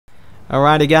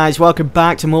Alrighty guys, welcome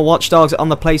back to more Watch Dogs on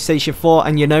the PlayStation 4,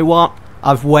 and you know what?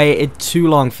 I've waited too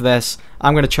long for this.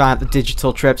 I'm going to try out the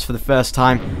digital trips for the first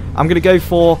time. I'm going to go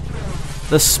for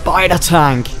the spider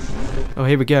tank. Oh,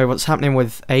 here we go. What's happening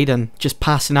with Aiden? Just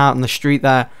passing out on the street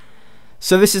there.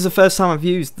 So this is the first time I've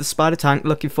used the spider tank.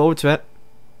 Looking forward to it.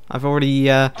 I've already,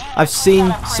 I've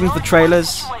seen some of the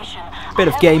trailers. Bit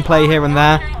of gameplay here and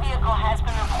there.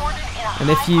 And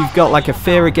if you've got like a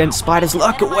fear against spiders,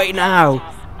 look away now.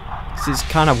 This is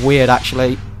kind of weird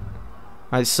actually.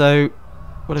 Right, so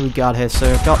what do we got here?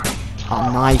 So I've got,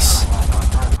 oh nice,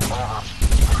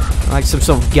 like some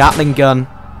sort of Gatling gun.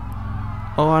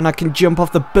 Oh, and I can jump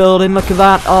off the building, look at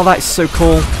that. Oh, that's so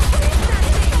cool.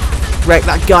 Wreck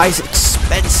that guy's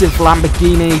expensive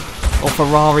Lamborghini or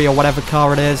Ferrari or whatever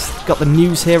car it is. Got the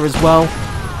news here as well.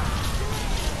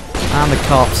 And the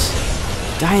cops.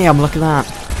 Damn, look at that.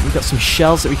 We've got some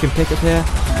shells that we can pick up here.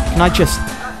 Can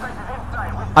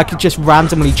I could just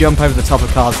randomly jump over the top of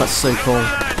cars. That's so cool.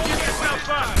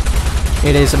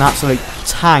 It is an absolute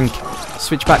tank.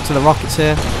 Switch back to the rockets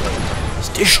here. Let's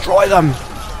destroy them.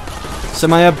 So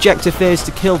my objective here is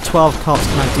to kill 12 cops.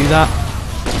 Can I do that?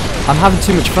 I'm having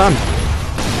too much fun.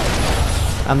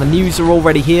 And the news are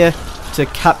already here to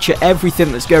capture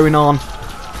everything that's going on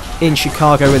in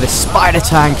Chicago with a spider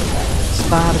tank.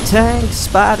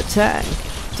 Spider tank,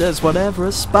 does whatever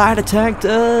a spider tank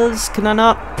does. Can I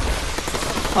not?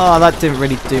 Oh, that didn't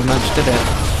really do much, did it?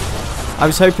 I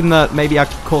was hoping that maybe I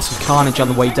could cause some carnage on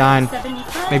the way down.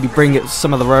 Maybe bring it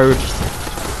some of the road.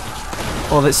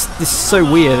 Oh, this is so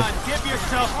weird.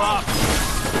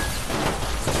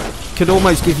 Could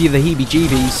almost give you the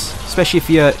heebie-jeebies, especially if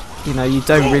you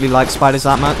don't really like spiders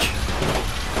that much.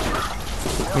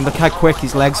 I mean, look how quick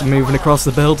his legs are moving across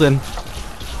the building.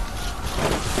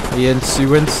 The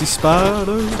incy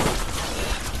spider.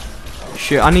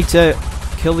 Shit, I need to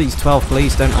kill these 12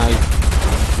 police, don't I?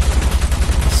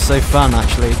 It's so fun,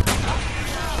 actually.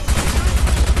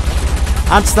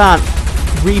 Adds that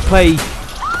replay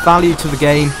value to the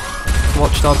game.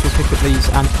 Watch Dogs will pick up these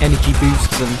and energy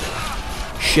boosts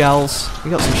and shells. We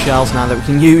got some shells now that we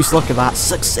can use. Look at that.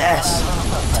 Success!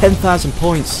 10,000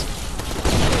 points.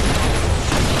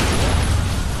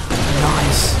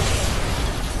 Nice.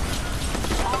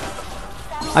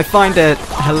 I find it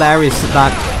hilarious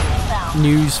that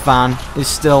news van is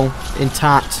still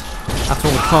intact after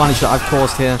all the carnage that I've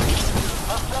caused here.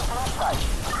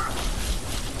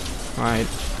 Right.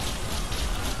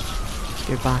 Let's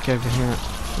go back over here.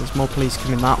 There's more police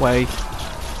coming that way.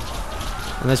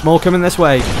 And there's more coming this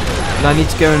way. And I need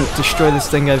to go and destroy this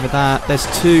thing over there. There's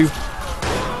two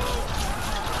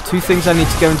things I need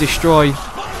to go and destroy.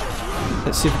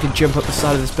 Let's see if we can jump up the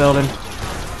side of this building.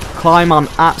 Climb on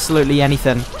absolutely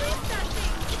anything.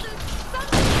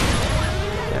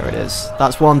 There it is.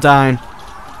 That's one down.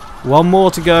 One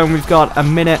more to go and we've got a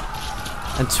minute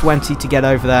and 20 to get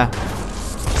over there.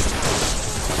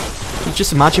 You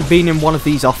just imagine being in one of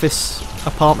these office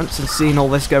apartments and seeing all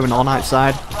this going on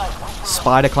outside.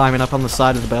 Spider climbing up on the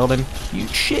side of the building. You'd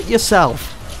shit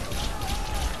yourself.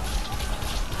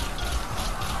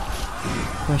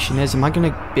 Question is, am I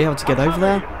going to be able to get over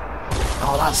there?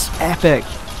 Oh, that's epic.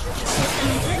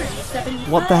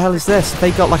 What the hell is this? Have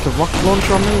they got like a rocket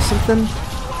launcher on me or something?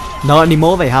 Not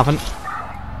anymore, they haven't.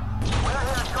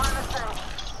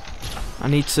 I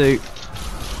need to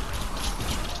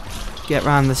get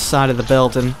around this side of the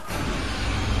building.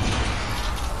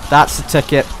 That's the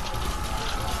ticket.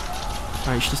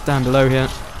 Alright, it's just down below here.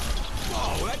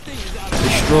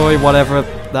 Destroy whatever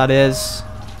that is.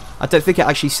 I don't think it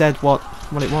actually said what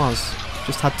it was.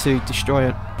 Just had to destroy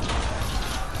it.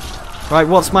 Right,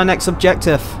 what's my next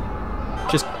objective?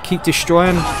 Just keep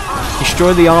destroying.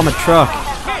 Destroy the armored truck.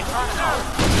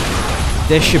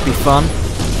 This should be fun.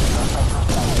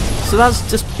 So that's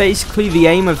just basically the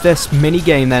aim of this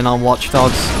minigame then on Watch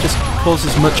Dogs. Just cause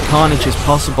as much carnage as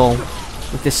possible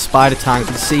with this spider tank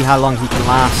and see how long he can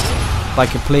last by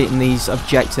completing these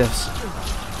objectives.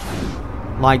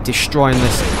 Like destroying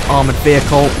this armored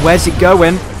vehicle. Where's it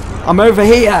going? I'm over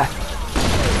here!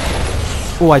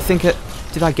 Oh, I think it...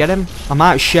 Did I get him? I'm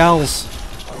out of shells.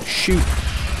 Shoot.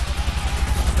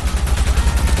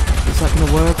 Is that going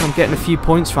to work? I'm getting a few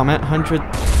points from it.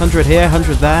 100 here,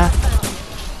 100 there.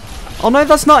 Oh no,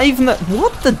 that's not even the...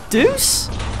 What the deuce?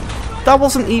 That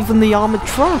wasn't even the armoured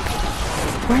truck.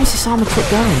 Where is this armoured truck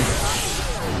going?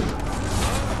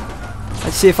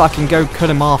 Let's see if I can go cut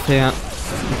him off here.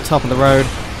 On the top of the road.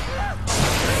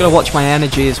 Gotta watch my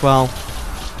energy as well.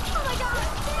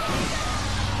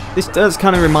 This does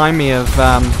kind of remind me of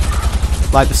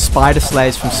like the Spider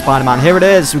Slayers from Spider-Man. Here it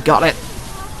is, we got it.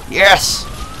 Yes!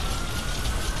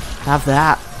 Have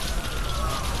that.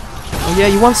 Oh yeah,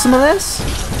 you want some of this?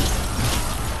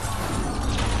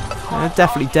 Yeah,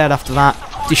 definitely dead after that.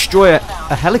 Destroy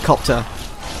a helicopter.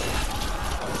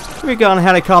 We got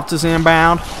helicopters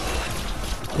inbound.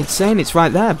 It's saying it's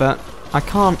right there, but I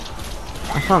can't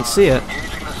see it.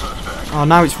 Oh,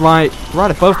 now it's right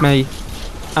above me,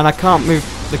 and I can't move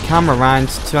the camera around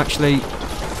to actually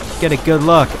get a good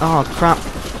look. Oh crap!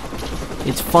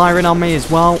 It's firing on me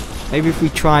as well. Maybe if we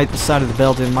try the side of the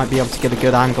building, we might be able to get a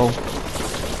good angle.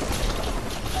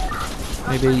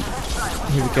 Maybe.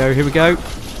 Here we go. Here we go.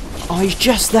 Oh, he's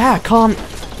just there. I can't.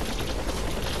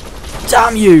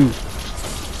 Damn you!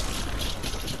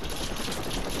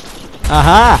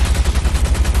 Aha!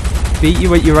 Beat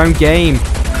you at your own game.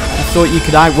 You thought you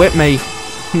could outwit me.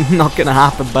 Not gonna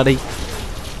happen, buddy.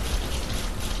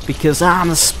 Because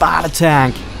I'm a spider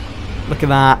tank. Look at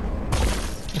that.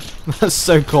 That's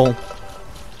so cool.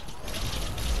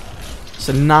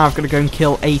 So now I've got to go and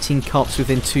kill 18 cops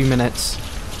within 2 minutes.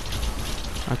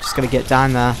 I've just got to get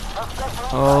down there.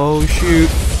 Oh shoot.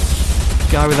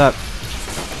 Guy with a...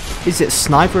 Is it a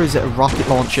sniper or is it a rocket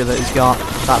launcher that he's got?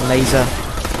 That laser.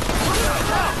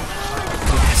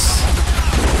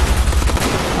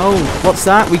 Oh, what's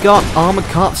that? We got armored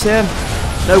cops here?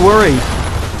 No worry.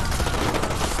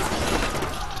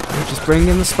 We'll just bring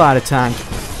in the spider tank.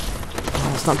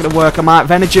 Oh, it's not going to work. I'm out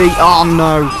of energy. Oh,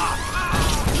 no.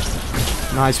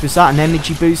 Nice. Was that an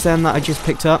energy boost then that I just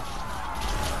picked up?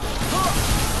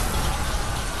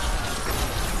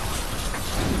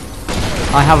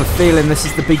 I have a feeling this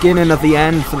is the beginning of the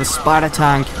end for the spider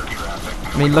tank.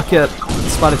 I mean, look at the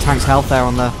spider tank's health there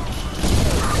on the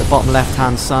bottom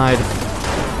left-hand side.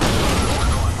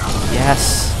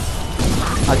 Yes.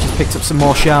 I just picked up some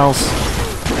more shells.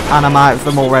 And I'm out of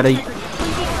them already.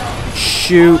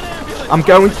 Shoot. I'm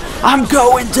going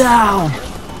down!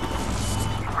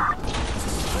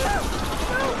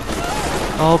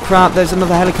 Oh crap, there's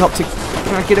another helicopter.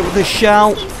 Can I get it with a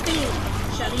shell?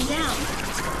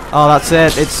 Oh, that's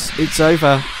it. It's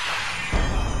over.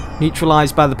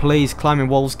 Neutralized by the police. Climbing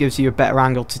walls gives you a better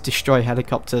angle to destroy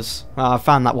helicopters. Oh, I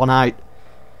found that one out.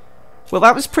 Well,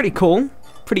 that was pretty cool.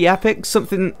 Pretty epic.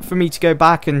 Something for me to go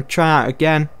back and try out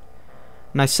again.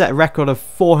 And I set a record of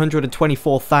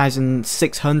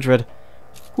 424,600.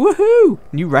 Woohoo!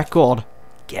 New record.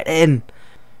 Get in.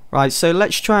 Right, so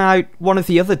let's try out one of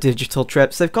the other digital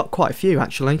trips. They've got quite a few,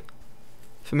 actually,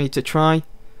 for me to try.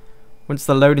 Once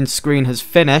the loading screen has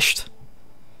finished.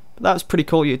 But that was pretty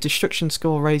cool. Your destruction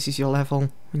score raises your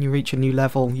level. When you reach a new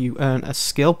level, you earn a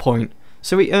skill point.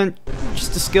 So we earned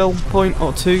just a skill point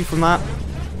or two from that.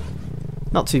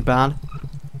 Not too bad.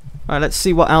 Alright, let's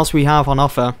see what else we have on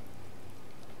offer.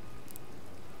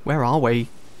 Where are we?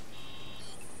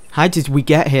 How did we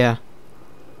get here?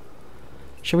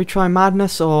 Shall we try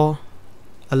Madness or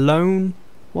Alone?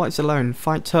 What is Alone?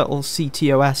 Fight Turtle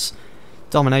ctOS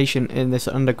domination in this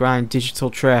underground digital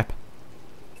trip.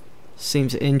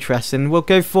 Seems interesting. We'll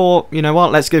go for, you know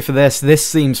what, let's go for this. This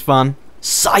seems fun.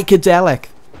 Psychedelic.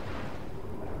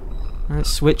 Let's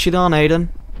switch it on, Aiden.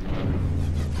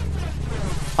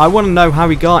 I want to know how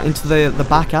we got into the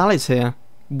back alleys here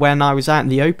when I was out in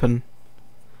the open.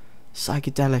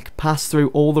 Psychedelic. Pass through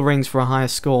all the rings for a higher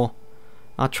score.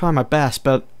 I'll try my best,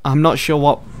 but I'm not sure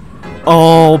what...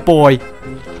 Oh, boy.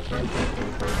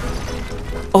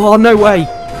 Oh, no way.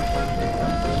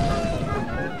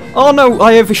 Oh, no,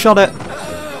 I overshot it.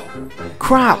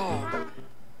 Crap.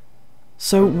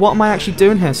 So, what am I actually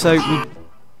doing here? So,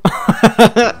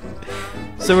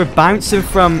 so we're bouncing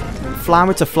from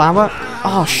flower to flower.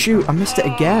 Oh, shoot, I missed it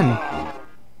again.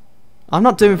 I'm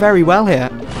not doing very well here.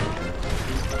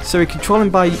 So we're controlling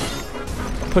by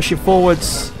pushing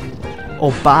forwards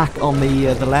or back on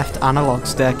the left analog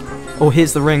stick. Oh,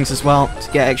 here's the rings as well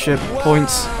to get extra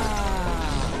points.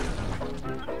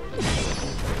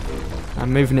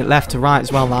 I'm moving it left to right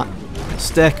as well, that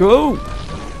stick. Oh!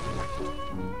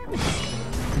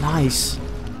 Nice.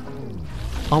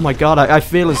 Oh my god, I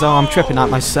feel as though I'm tripping out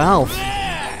myself.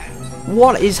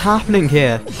 What is happening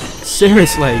here?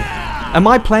 Seriously. Am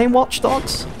I playing Watch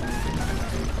Dogs?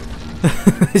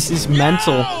 This is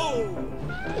mental.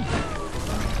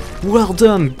 Well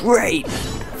done. Great.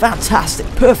 Fantastic.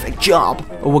 Perfect job.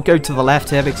 Oh, we'll go to the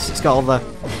left here because it's got all the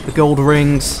gold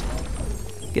rings.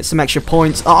 Get some extra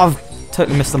points. Oh, I've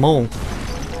totally missed them all.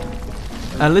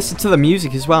 Listen to the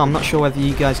music as well. I'm not sure whether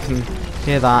you guys can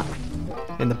hear that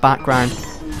in the background.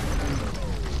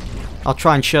 I'll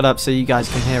try and shut up so you guys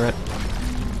can hear it.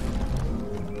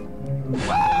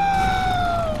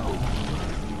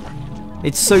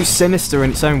 It's so sinister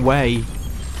in its own way.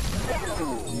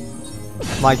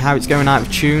 Like how it's going out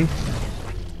of tune.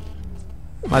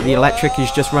 Like the electric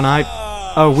is just run out.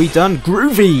 Oh, we done?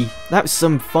 Groovy! That was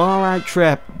some far out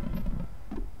trip.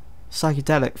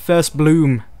 Psychedelic. First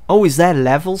bloom. Oh, is there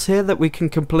levels here that we can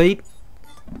complete?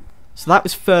 So that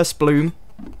was first bloom.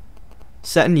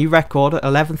 Set a new record at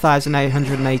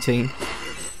 11,818.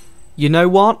 You know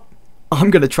what? I'm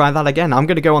going to try that again. I'm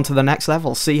going to go on to the next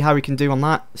level. See how we can do on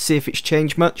that. See if it's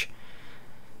changed much.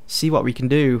 See what we can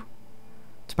do.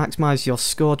 To maximise your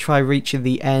score, try reaching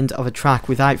the end of a track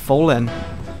without falling.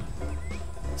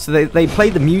 So they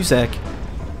played the music.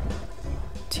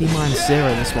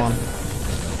 T-0 this one.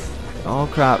 Oh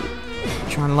crap.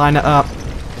 Try and line it up.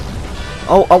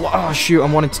 Oh shoot,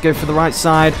 I'm wanting to go for the right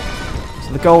side.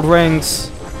 So the gold rings.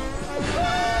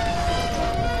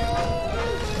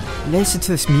 Listen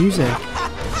to this music.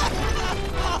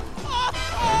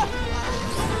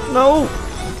 No!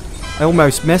 I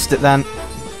almost missed it then.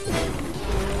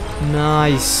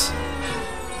 Nice.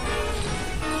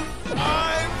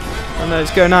 Oh no,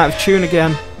 it's going out of tune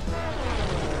again.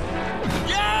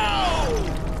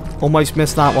 Almost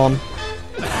missed that one.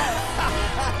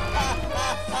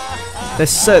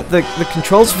 The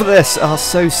controls for this are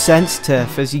so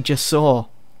sensitive, as you just saw.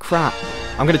 Crap.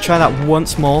 I'm going to try that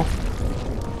once more.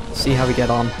 See how we get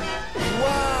on.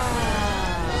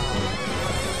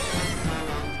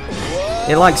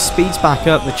 It like speeds back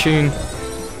up the tune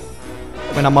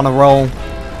when I'm on a roll.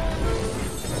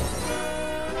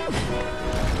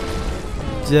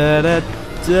 Da da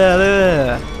da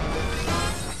da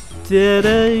da da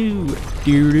doo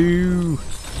doo.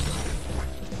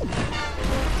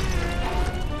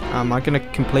 Am I gonna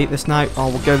complete this now? Oh,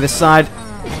 we'll go this side.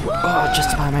 Oh,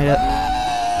 just about made it.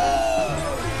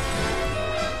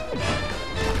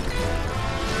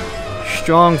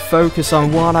 Strong focus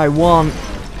on what I want.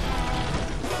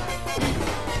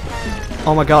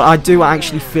 Oh my god, I do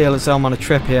actually feel as though I'm on a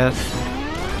trip here.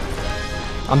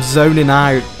 I'm zoning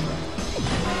out.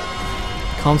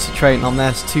 Concentrating on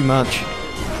this too much.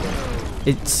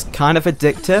 It's kind of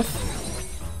addictive.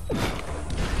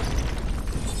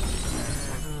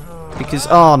 Because,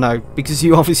 oh no, because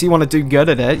you obviously want to do good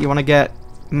at it. You want to get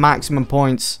maximum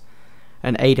points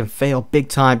and aid and fail big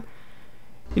time.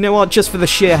 You know what, just for the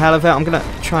sheer hell of it, I'm going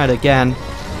to try it again.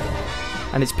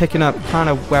 And it's picking up kind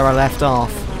of where I left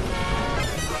off.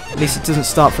 At least it doesn't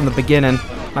start from the beginning,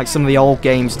 like some of the old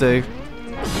games do.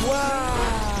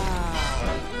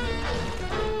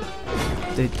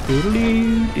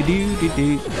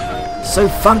 So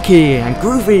funky and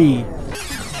groovy!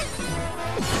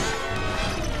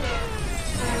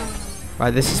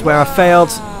 Right, this is where I failed.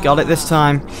 Got it this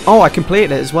time. Oh, I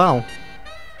completed it as well.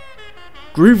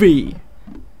 Groovy!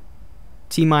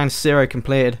 T-0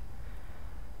 completed.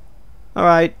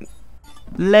 Alright.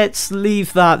 Let's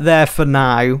leave that there for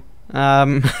now.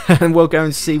 And we'll go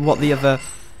and see what the other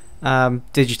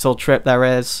digital trip there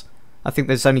is. I think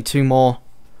there's only 2 more.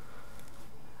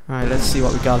 Alright, let's see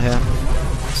what we got here.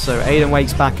 So Aiden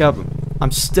wakes back up.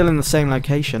 I'm still in the same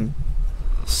location.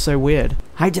 So weird.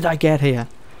 How did I get here?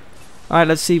 Alright,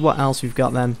 let's see what else we've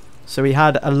got then. So we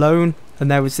had Alone,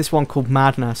 and there was this one called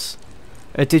Madness.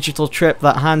 A digital trip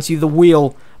that hands you the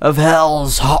wheel of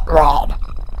Hell's Hot Rod.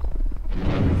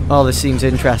 Oh, this seems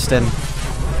interesting.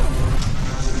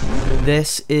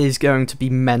 This is going to be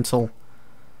mental.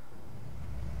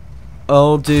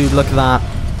 Oh, dude, look at that.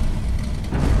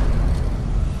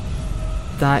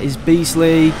 That is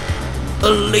beastly.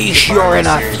 Unleash your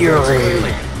inner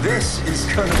fury. This is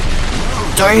gonna...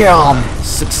 Damn!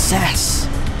 Success!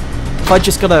 If I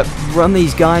just gotta run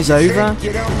these guys over.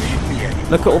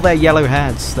 Look at all their yellow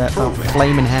heads. Their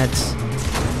flaming heads.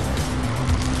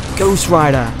 Ghost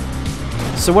Rider.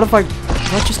 So what if I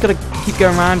just gotta keep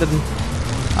going around and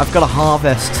I've got to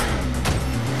harvest.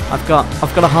 I've got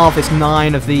to harvest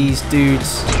 9 of these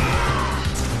dudes.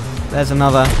 There's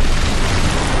another.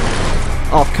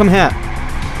 Oh, come here.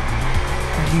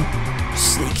 You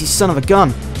sneaky son of a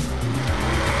gun.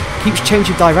 Keeps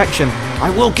changing direction. I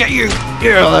will get you.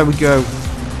 Yeah, there we go.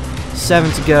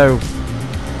 7 to go.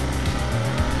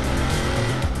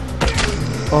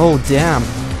 Oh, damn.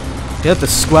 He had the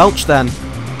squelch then.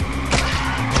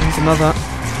 There's another.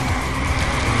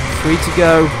 3 to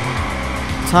go.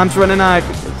 Time's running out.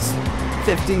 It's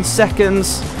 15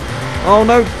 seconds. Oh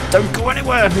no, don't go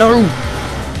anywhere. No.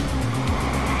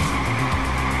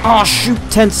 Oh shoot,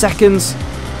 10 seconds.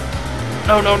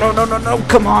 No, no, no, no, no, no.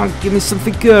 Come on, give me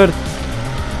something good.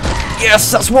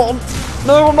 Yes, that's one.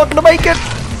 No, I'm not going to make it.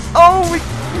 Oh,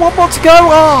 1 more to go.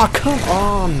 Oh, come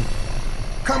on.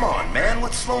 Come on, man.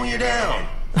 What's slowing you down?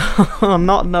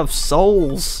 Not enough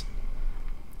souls.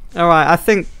 Alright, I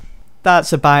think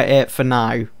that's about it for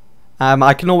now.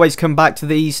 I can always come back to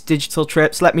these digital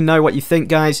trips. Let me know what you think,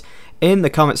 guys, in the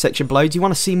comment section below. Do you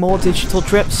want to see more digital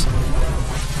trips?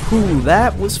 Ooh,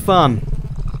 that was fun.